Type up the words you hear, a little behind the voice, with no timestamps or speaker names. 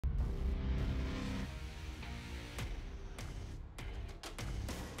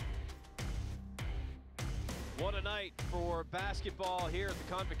What a night for basketball here at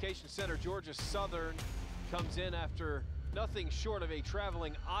the Convocation Center. Georgia Southern comes in after nothing short of a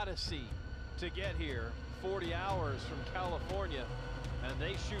traveling odyssey to get here, 40 hours from California, and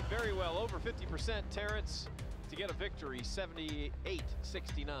they shoot very well, over 50%, Terrence, to get a victory, 78-69.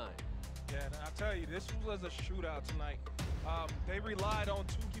 Yeah, and I tell you, this was a shootout tonight. They relied on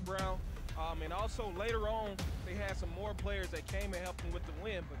Tukey Brown, and also later on, they had some more players that came and helped them with the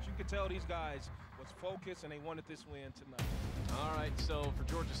win, but you could tell these guys was focused and they wanted this win tonight. All right, so for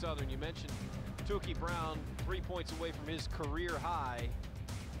Georgia Southern, you mentioned Tukey Brown, 3 points away from his career high.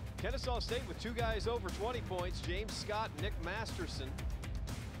 Kennesaw State with two guys over 20 points, James Scott, Nick Masterson.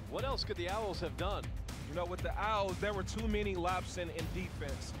 What else could the Owls have done? You know, with the Owls, there were too many lapses in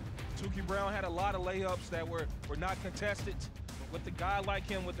defense. Tukey Brown had a lot of layups that were not contested. But with a guy like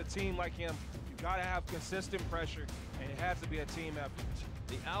him, with a team like him, you got to have consistent pressure, and it has to be a team effort.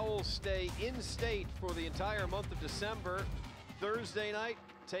 The Owls stay in state for the entire month of December. Thursday night,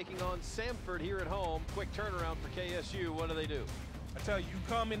 taking on Samford here at home. Quick turnaround for KSU. What do? I tell you, you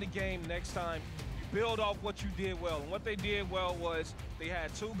come in the game next time, you build off what you did well. And what they did well was they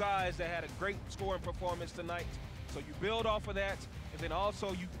had two guys that had a great scoring performance tonight. So you build off of that, and then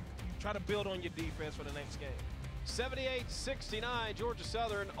also you try to build on your defense for the next game. 78-69, Georgia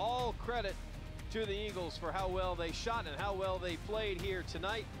Southern. All credit to the Eagles for how well they shot and how well they played here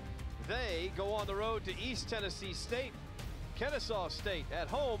tonight. They go on the road to East Tennessee State. Kennesaw State at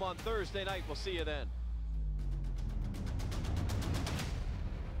home on Thursday night. We'll see you then.